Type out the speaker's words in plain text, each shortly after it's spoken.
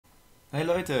Hi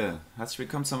Leute, herzlich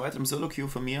willkommen zum weiteren Solo-Queue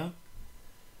von mir.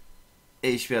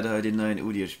 Ich werde heute den neuen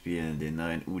Udyr spielen, den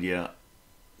neuen Udyr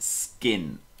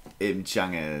Skin im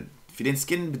Jungle. Für den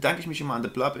Skin bedanke ich mich immer an der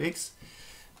BlobX.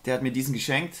 Der hat mir diesen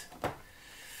geschenkt.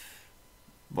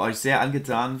 War ich sehr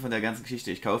angetan von der ganzen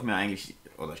Geschichte. Ich kaufe mir eigentlich,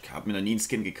 oder ich habe mir noch nie einen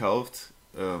Skin gekauft.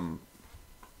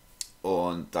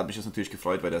 Und da hat mich das natürlich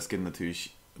gefreut, weil der Skin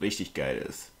natürlich richtig geil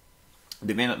ist. Und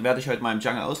den werde ich heute mal im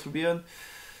Jungle ausprobieren.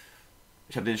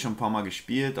 Ich habe den schon ein paar Mal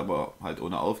gespielt, aber halt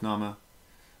ohne Aufnahme.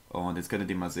 Und jetzt könnt ihr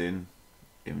den mal sehen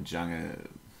im Jungle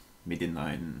mit den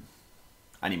neuen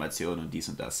Animationen und dies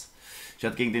und das. Ich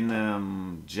werde gegen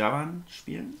den Javan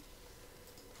spielen.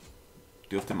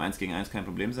 Dürfte im 1 gegen 1 kein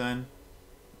Problem sein.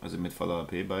 Also mit voller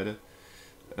AP beide.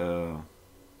 Schauen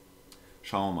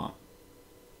wir mal.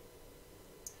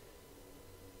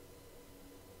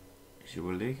 Ich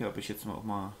überlege, ob ich jetzt mal auch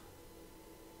mal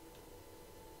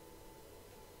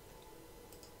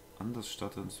anders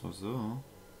starte, und zwar so.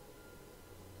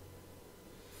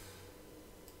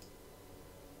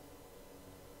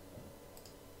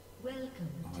 Aber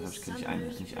da habe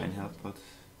ich nicht ein Herzblatt.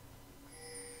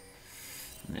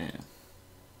 Nee.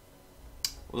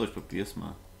 Oder ich probier's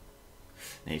mal.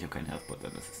 Nee, ich habe kein Herzblatt,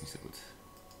 das ist nicht so gut. Das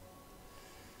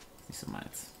ist nicht so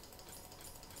meins.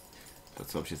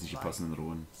 Dazu habe ich jetzt nicht die passenden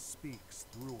Ruhen.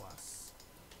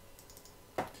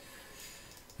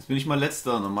 Jetzt bin ich mal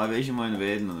letzter. Normal wäre ich immer in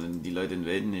Werden und wenn die Leute in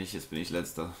Werden nicht, jetzt bin ich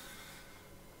letzter.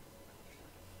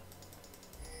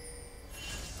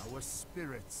 Our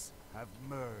spirits have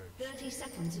merged. 30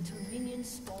 seconds until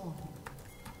minions spawn.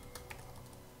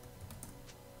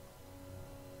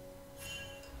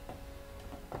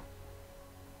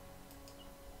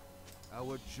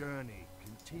 Our journey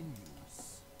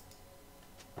continues.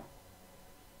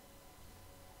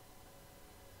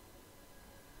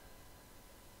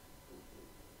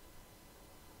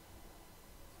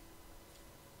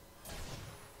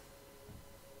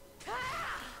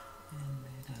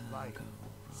 Life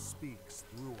speaks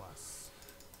through us.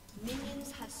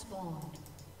 Minions have spawned.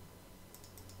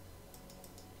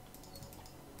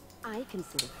 I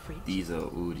consider friendship Dieser a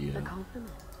Udyr. compliment.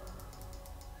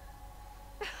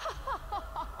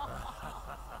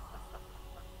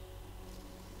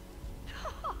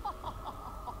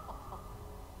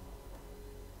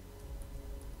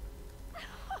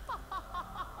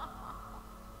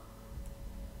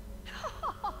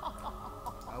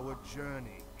 Our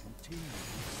journey continues.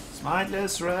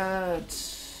 Smiteless Red!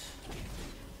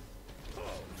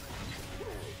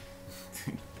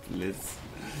 Blitz.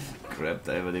 Grabt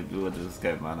einfach den Blut, das ist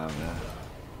kein Mana mehr.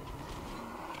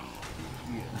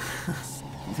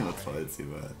 Nur Trolls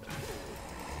überall.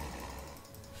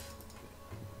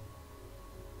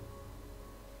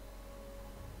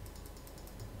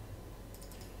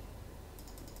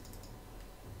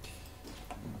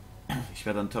 Ich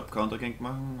werde einen Top-Counter-Gank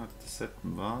machen. Hat das Set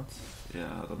einen Wart?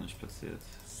 Ja, hat er nicht platziert.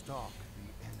 Stalk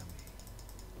the enemy.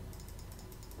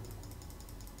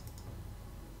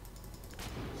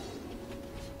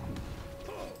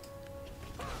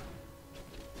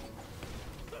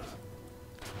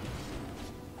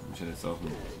 Ich hätte jetzt auch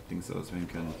ein Dings auswählen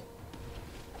können.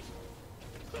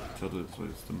 Turtle, das war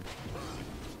jetzt dumm.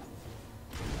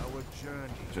 Our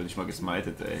journey. Ich hätte nicht mal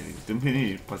gesmited, ey. Wie dumm bin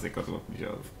ich? Ich passe ja gerade überhaupt nicht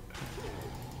auf.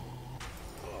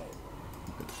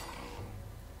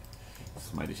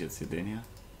 Smite ich jetzt hier den hier?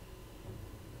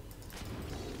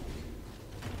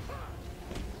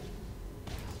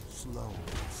 Slow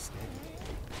and steady.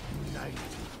 United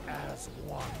as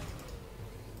one.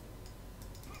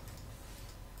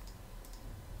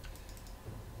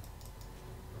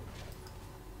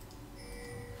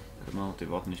 Immer noch die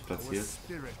Worte nicht Our platziert.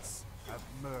 spirits have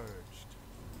merged.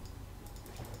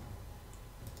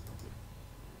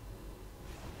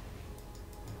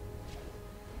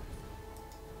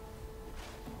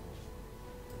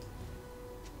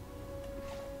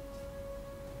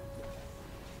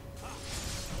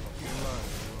 Blood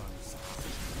runs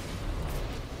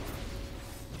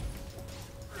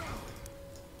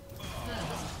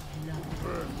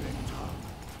perfect.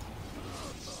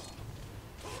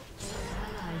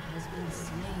 Ally has been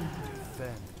slain.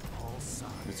 Defend all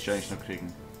sides. Müsste ich eigentlich noch kriegen.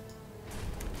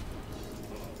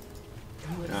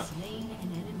 You have Ja. slain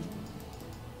an enemy.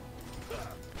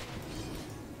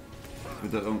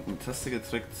 Wieder irgendeine Taste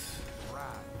gedrückt.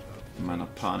 In meiner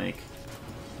Panik.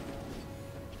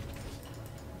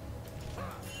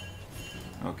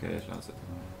 Okay, ich lasse es.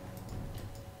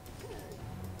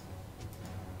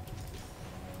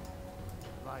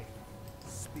 Life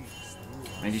speaks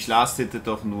through. Eigentlich las hätte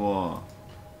doch nur.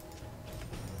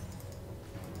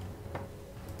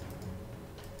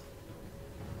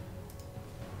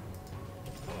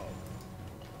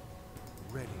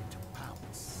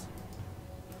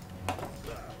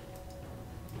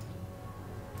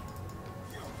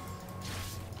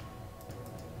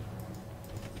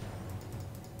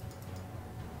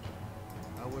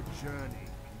 journey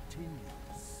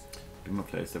continues. Bin mal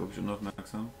vielleicht selber schon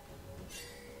aufmerksam.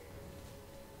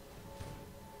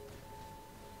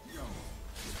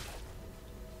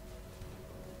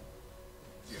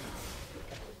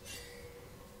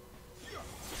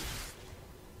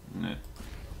 Ne.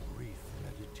 Brief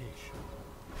meditation.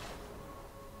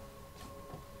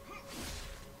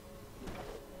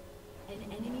 An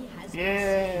enemy has been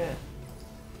Yeah.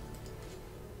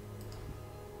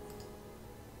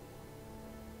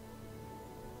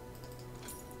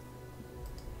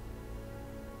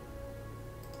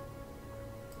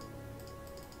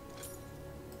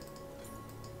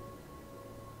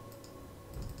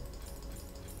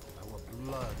 Our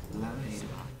blood runs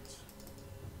hot.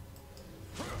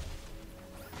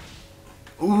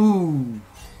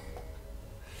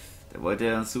 Der wollte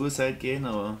ja an Suicide gehen,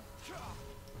 aber.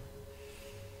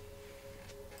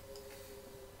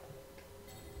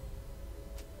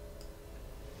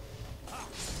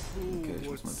 Okay, ich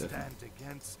muss mal deffen. Stand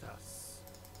against us.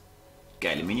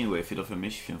 Geile Minion-Wave wieder für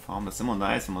mich, für den Farm. Das ist immer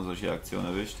nice, wenn man solche Aktionen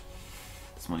erwischt.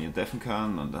 Dass man hier deffen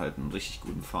kann und halt einen richtig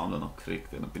guten Farm dann noch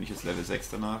kriegt. Dann bin ich jetzt Level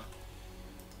 6 danach.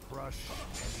 Crush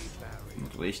any barrier.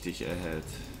 Und richtig erhält.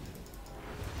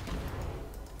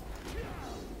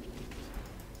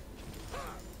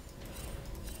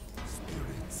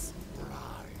 Spirits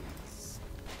rise.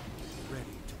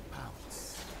 Ready to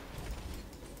pounce.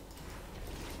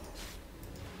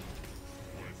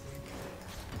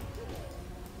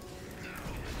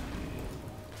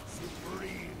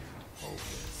 Supreme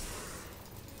focus.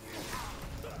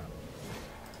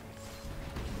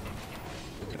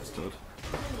 Der ist tot.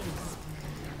 Das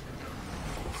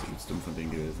ist übelst dumm von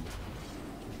denen gewesen.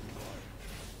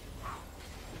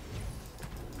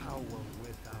 Power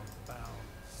without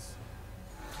bounds.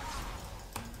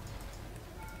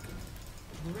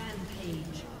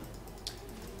 rampage.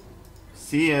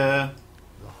 Siehe!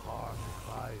 The hard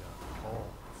fire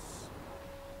calls.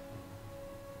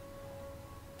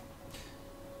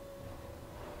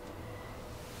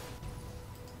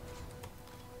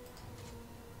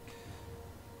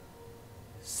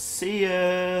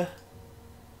 Siehe!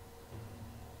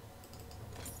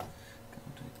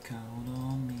 Count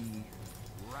on me.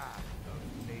 Wrath of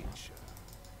nature.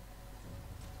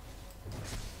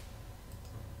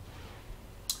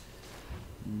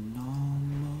 No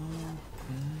more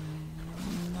pain,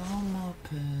 no more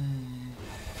pain.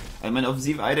 Also meine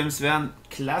Offensiv-Items werden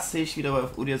klassisch wieder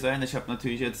auf Udyr sein. Ich habe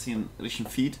natürlich jetzt hier einen richtigen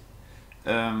Feed.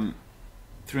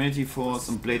 Trinity Force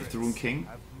und Blade of the Rune King.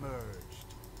 Have merged.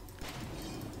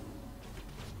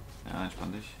 Ja,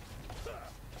 entspann dich.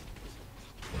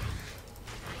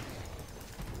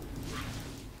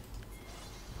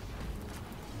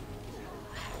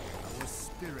 Our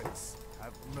spirits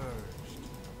have merged.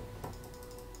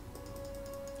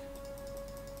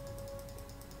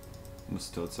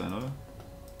 Muss tot sein, oder?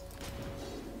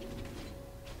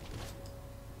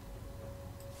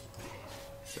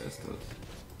 Der ist tot.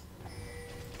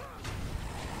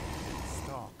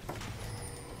 Stalk.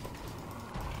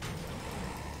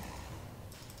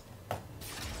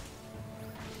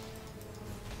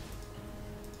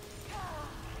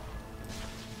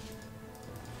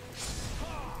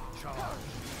 Charge.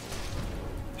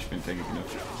 Ich bin tanky genug.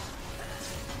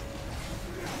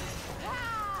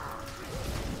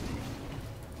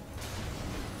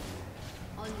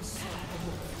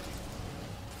 Unstoppable.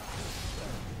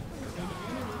 An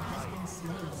enemy has been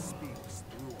slain. Speaks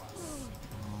through us.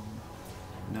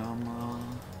 No more.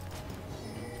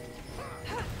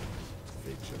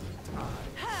 Vigilant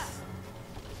eyes.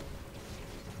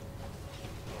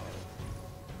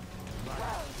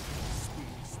 Light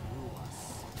speaks through us.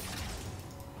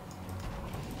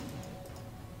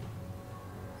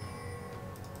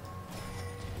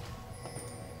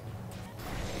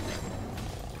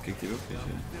 Kriegt die wirklich, ja.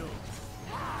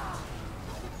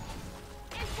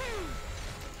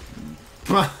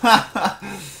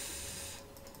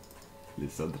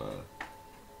 Lissandra.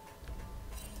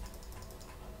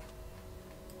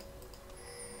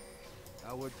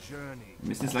 Our journey. Wir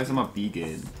müssen jetzt langsam mal B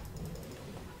gehen.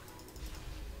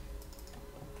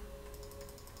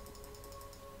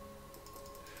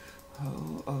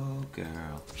 Oh, oh,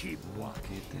 girl. Keep Look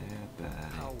at that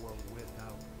body. Power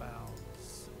without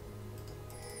bounds.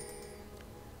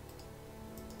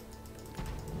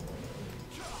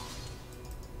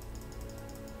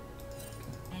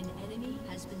 An enemy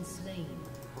has been slain.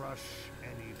 Crush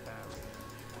any barrier.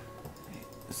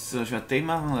 So, ich werde den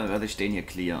machen, dann werde ich den hier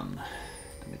clearen.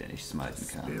 Damit er nicht smiten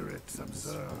kann. Spirits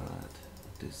observe.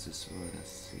 Das ist what I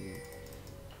see.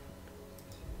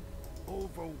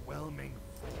 Overwhelming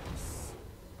force.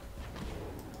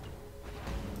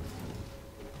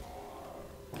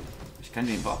 Ich kann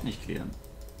den überhaupt nicht klären.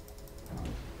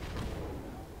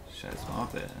 Scheiß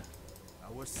Waffe.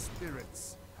 Our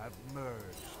spirits have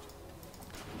merged.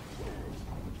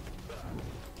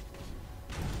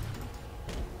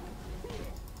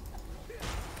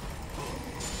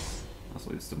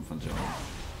 Achso, jetzt dumm von John.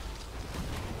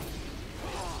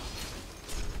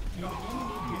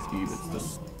 Jetzt übelst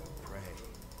dumm. Pray.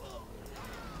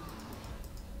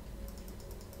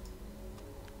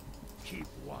 Keep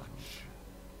watch.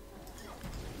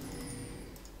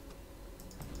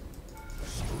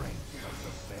 Strength of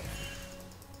the bear.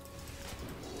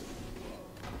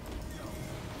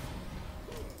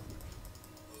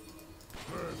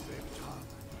 Perfect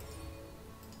harmony.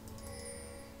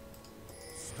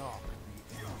 Stalk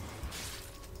the enemy.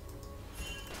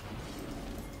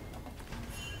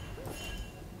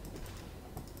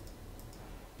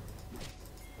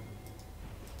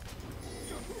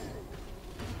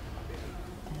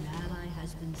 An ally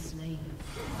has been slain.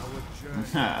 Our journey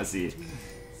Ah, sie.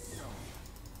 continues.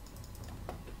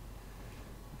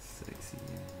 Sexy.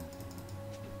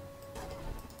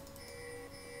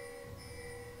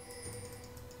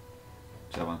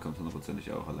 Javan kommt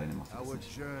hundertprozentig auch, alleine macht er das Our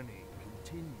nicht. journey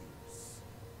continues.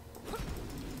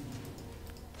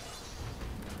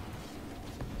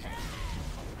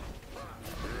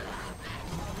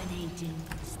 Dominating.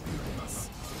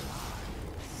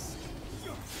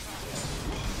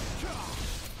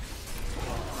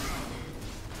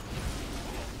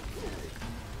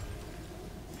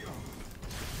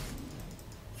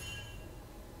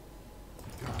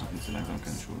 Nicht so langsam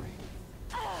keine Schuhe.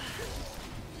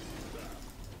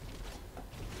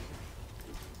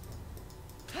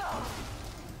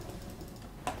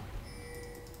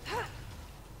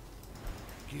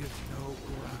 Give no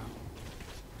ground.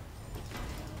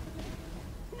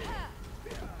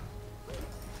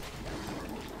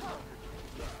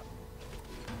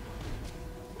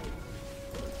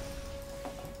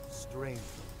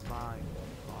 Strength of mind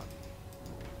and body.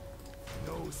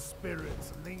 No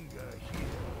spirits linger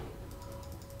here.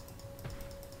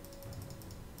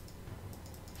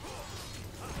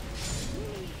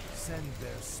 Send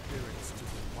their spirits to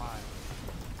the wild.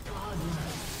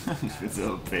 Ich bin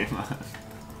so OP, Mann.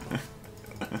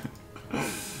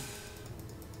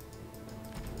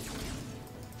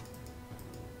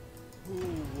 Who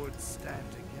would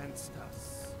stand against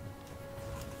us?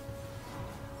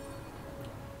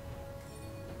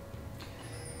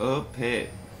 OP.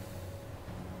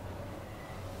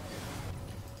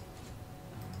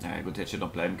 Ja gut, hätte ich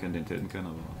noch bleiben können, den töten können,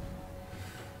 aber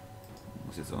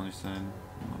muss jetzt auch nicht sein.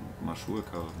 Mal Schuhe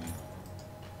kaufen.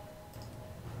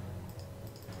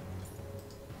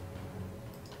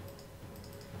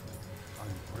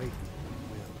 Unbreakable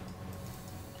will.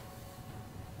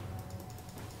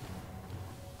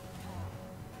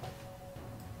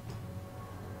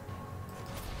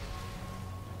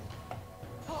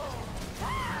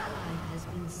 Ally has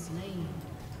been slain.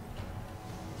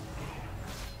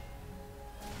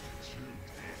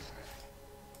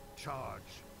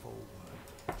 Charge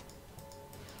forward.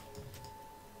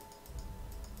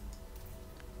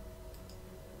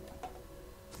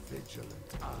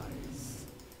 Vigilant eyes.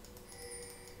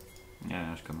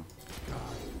 Ja, ich kann mal.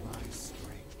 Guide my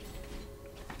strength.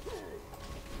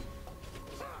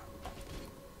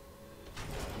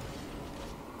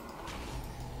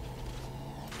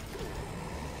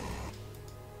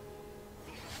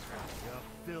 You're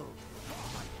filled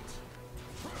with light.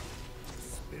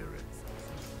 Spirits.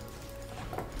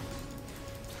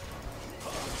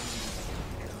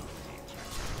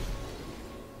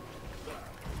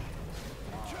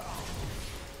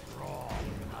 Raw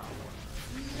power.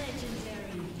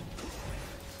 Legendary.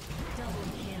 Double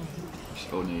kill.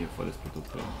 Oh nee, volles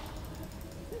Produkt. Ja.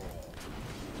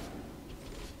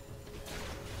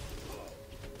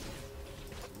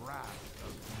 Wrath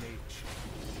of nature.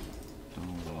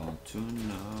 Don't want to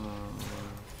know.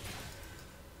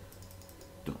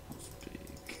 Don't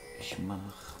speak. Ich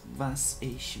mach, was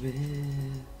ich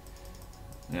will.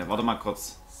 Ja, warte mal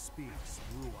kurz. Speaks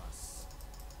through us.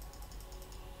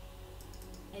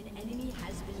 An enemy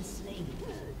has been slain.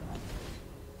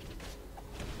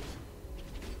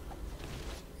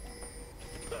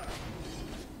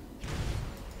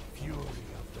 Fury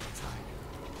of the tiger.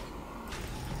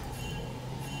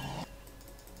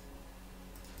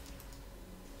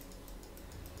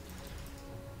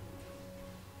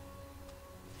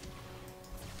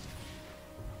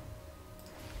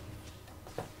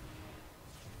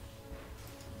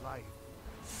 Life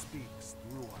speaks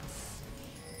through us.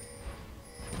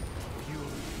 Fury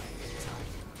of the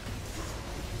tiger.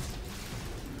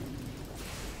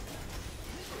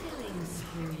 Killing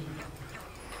spree.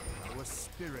 Our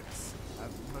spirits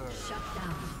have merged. Shut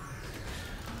down.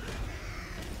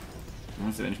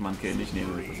 Wenn ich mal einen Kill nicht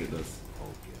nehme, dann passiert das.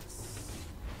 Focus.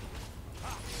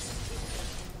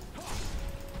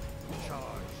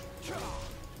 Charge.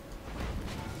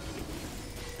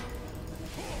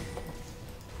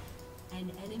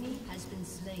 An enemy has been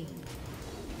slain.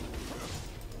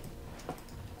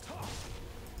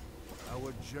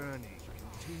 Our journey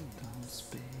continues. Don't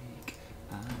speak.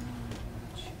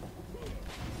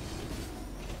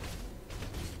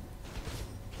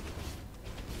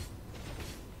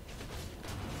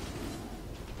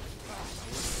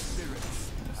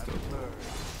 Spirits have merged.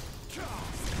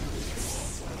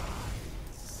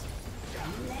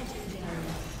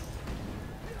 Legendary.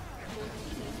 Your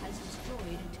team has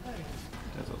destroyed a turret.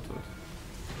 Der ist auch tot.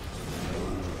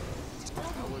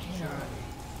 Double kill.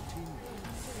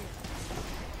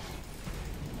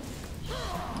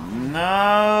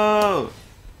 No!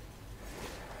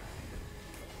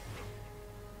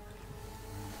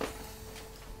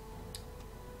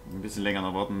 Ein bisschen länger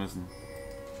noch warten müssen.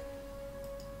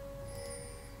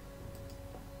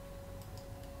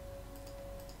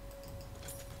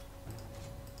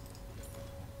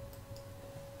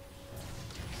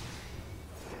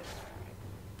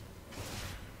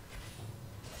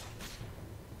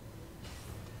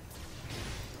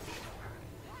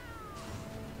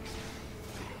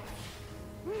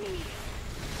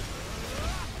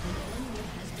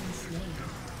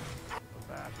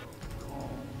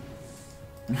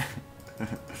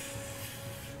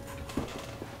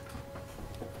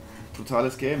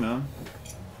 Totales Game, ja.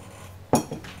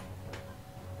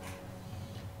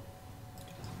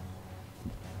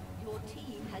 Your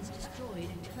team has destroyed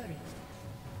a turret.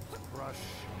 Crush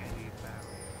any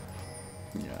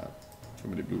barrier. Ja, schon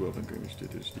mit dem Blue auf den König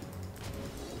steht hier stehen.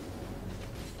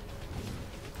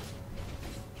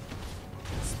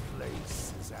 This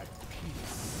place is at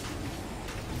peace.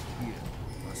 Here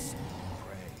must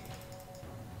pray.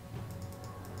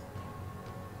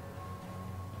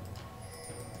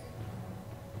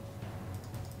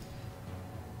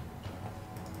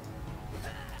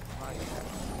 My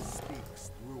heaven speaks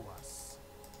through us.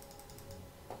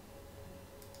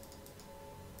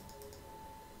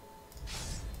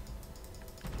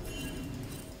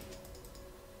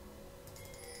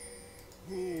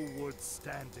 Who would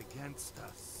stand against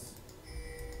us?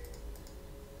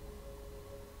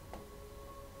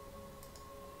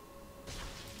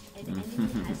 An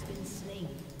enemy has been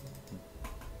slain.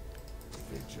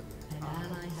 Vigilant. An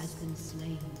ally has been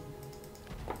slain.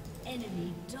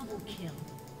 Enemy double kill.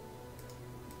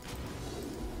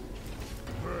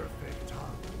 Perfect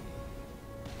harmony.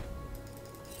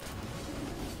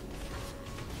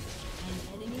 An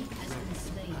enemy has been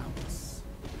slain.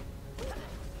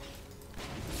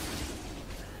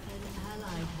 An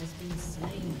ally has been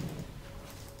slain.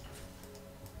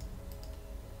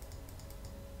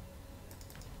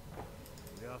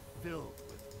 We are filled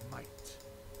with might.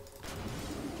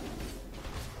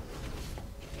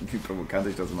 Wie provokant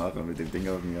ich das mache mit dem Ding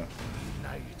auf mir.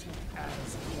 United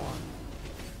as one.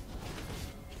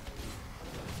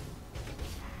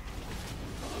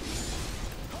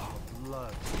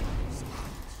 Blood is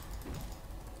hot.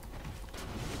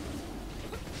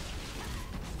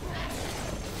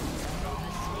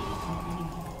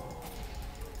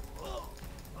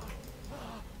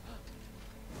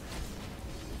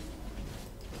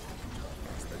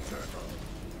 It's the turtle.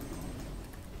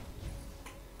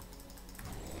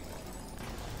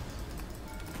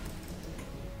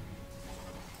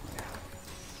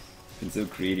 Ich bin so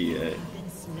greedy, ey. Been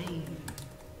slain.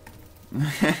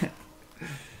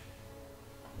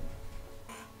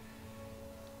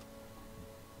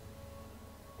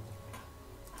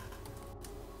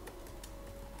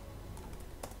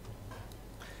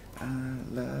 I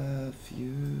love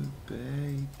you,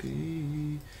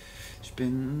 baby. Ich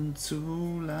bin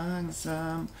zu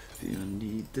langsam für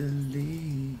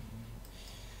niedlich.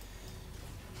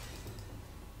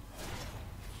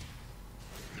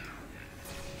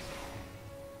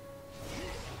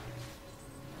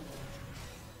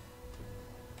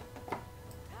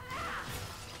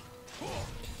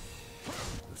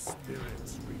 The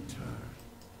spirits return.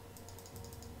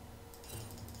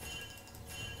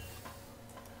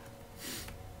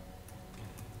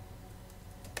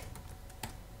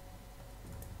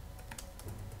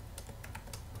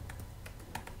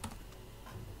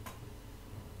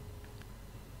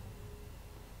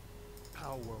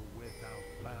 Power without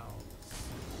bounds.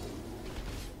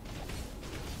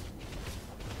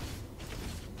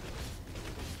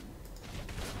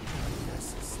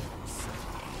 Unnecessary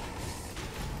sacrifice.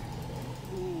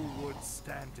 Who would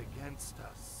stand against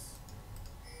us?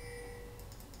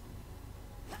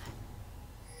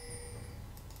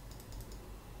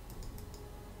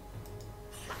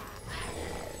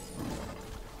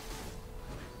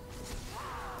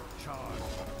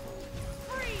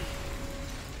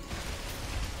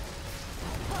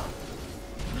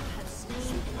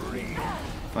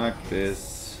 Fuck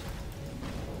this.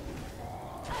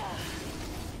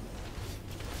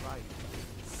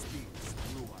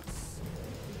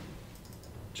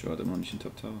 Joe hat immer noch nicht den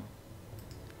Top Tower.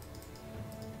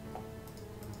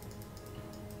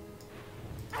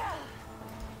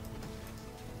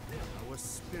 Our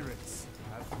spirits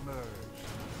have merged.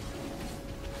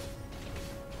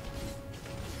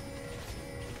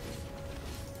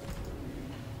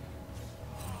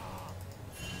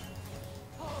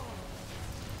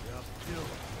 We are filled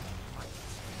with light.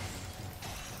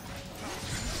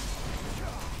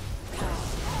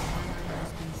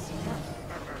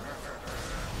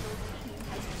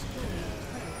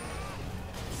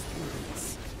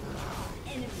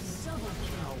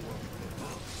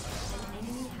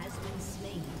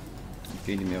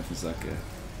 Gehen die mir auf den Sack, ey.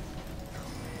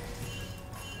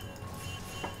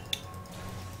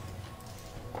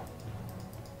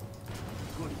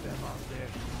 Put them on their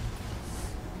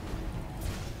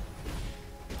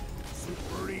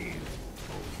supreme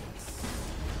focus.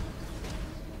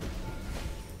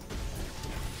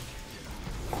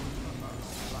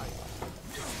 Light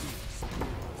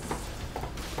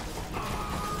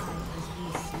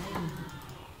speaks to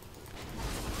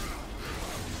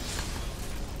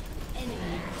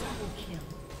Enemy double kill.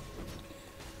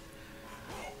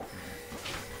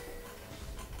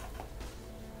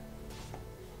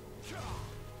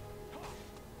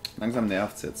 Langsam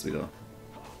nervt's jetzt wieder.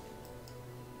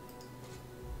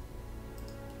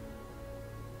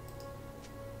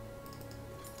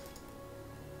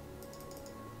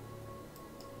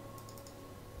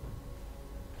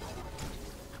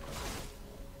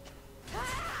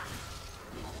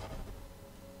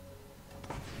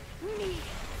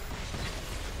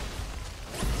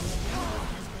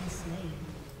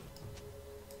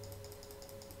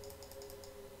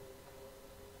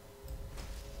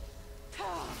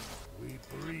 we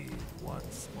breathe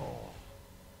once more.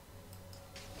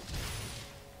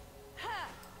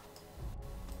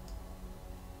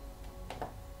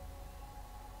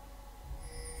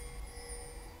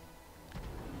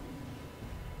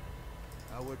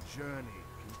 Our journey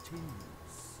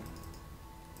continues.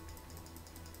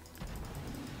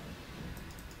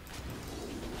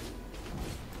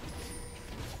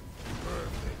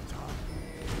 Perfect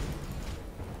timing.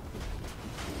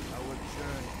 Our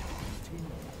journey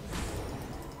continues.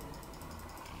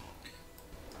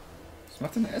 Was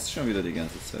macht denn S schon wieder die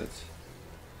ganze Zeit?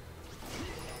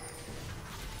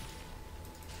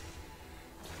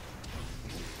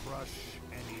 Crush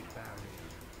any barrier.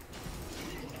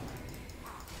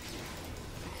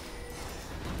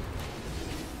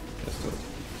 Er ist tot.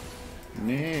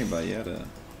 Nee, Barriere.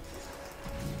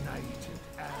 United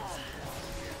as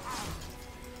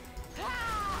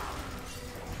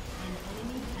An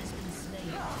enemy has been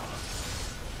slain. An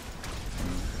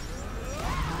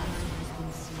ally has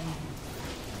been slain.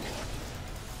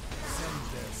 send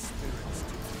their spirits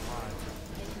to the fire.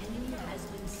 An enemy has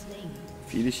been slain.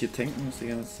 Viel ich hier tanken muss die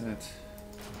ganze Zeit.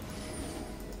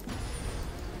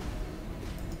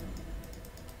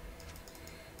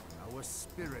 Our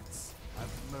spirits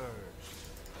have merged.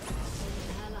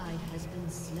 An ally has been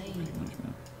slain. Nicht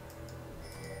mehr.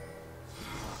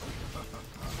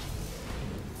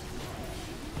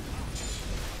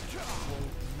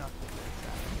 Hold nothing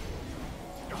back.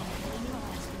 An enemy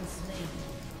has been slain.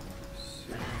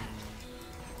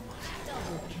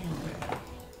 Double kill.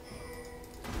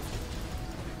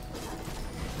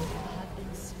 You have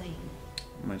been slain.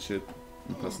 Mein Schild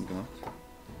unpassend gemacht.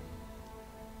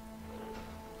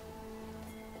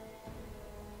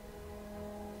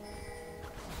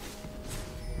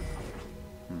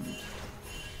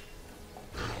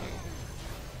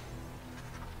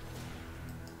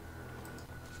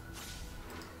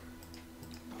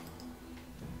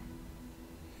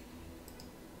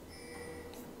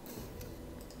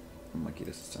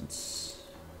 Magieresistenz.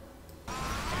 The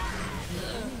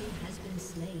enemy has been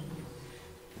slain.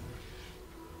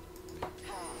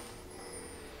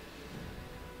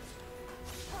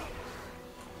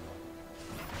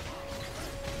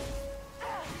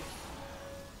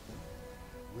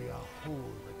 We are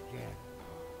whole again.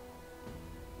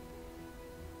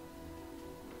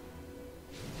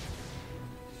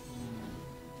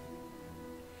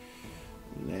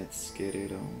 Let's get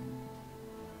it on.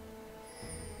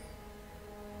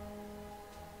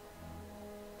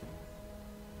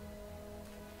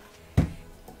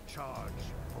 Charge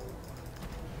forward.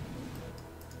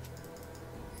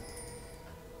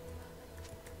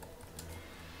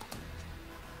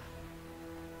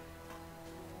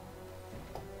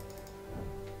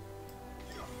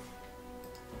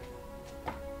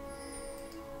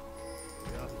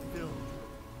 We are filled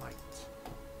with might.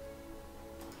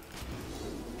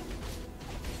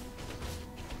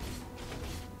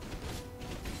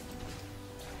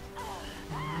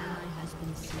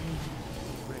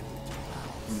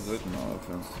 dritten Mal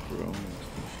für Bro.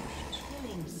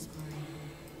 Killing spree.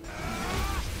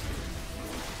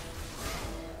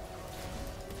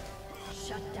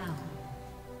 Shut down.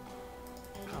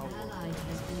 An ally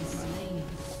has been slain.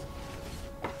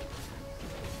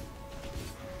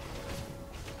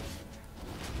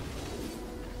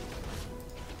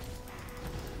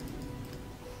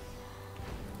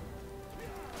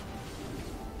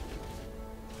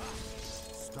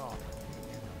 Stop.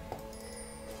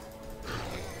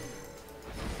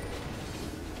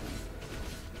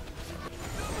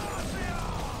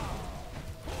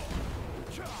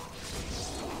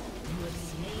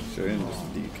 Schön, dass du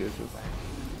die gekillt hast.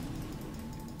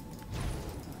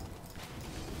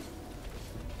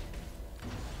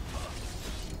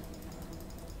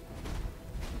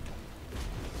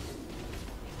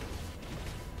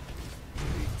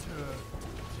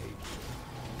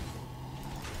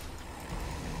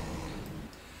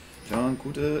 Ja,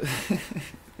 gute,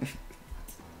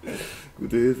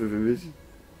 gute Hilfe für mich.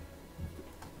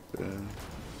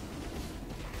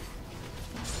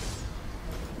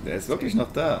 Der ist wirklich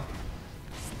noch da.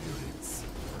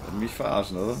 Kann mich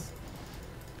verarschen, oder?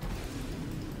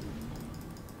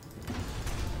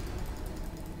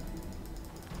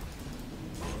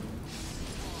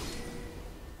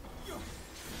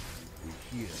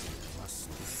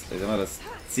 Das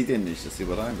sieht ihn nicht, das ist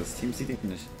überragend. Das Team sieht ihn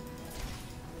nicht.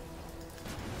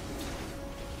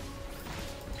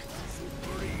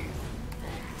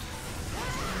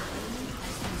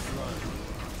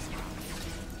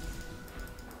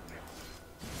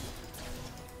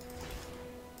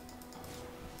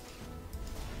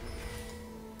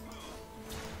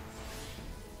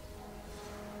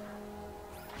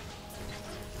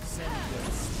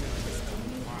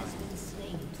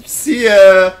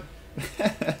 Siehe!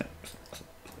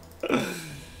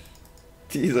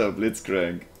 Dieser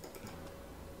Blitzcrank.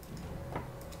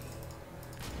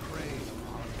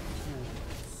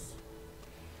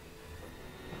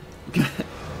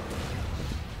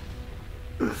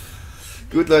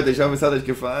 Gut Leute, ich hoffe es hat euch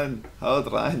gefallen.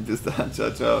 Haut rein, bis dann,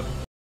 ciao, ciao.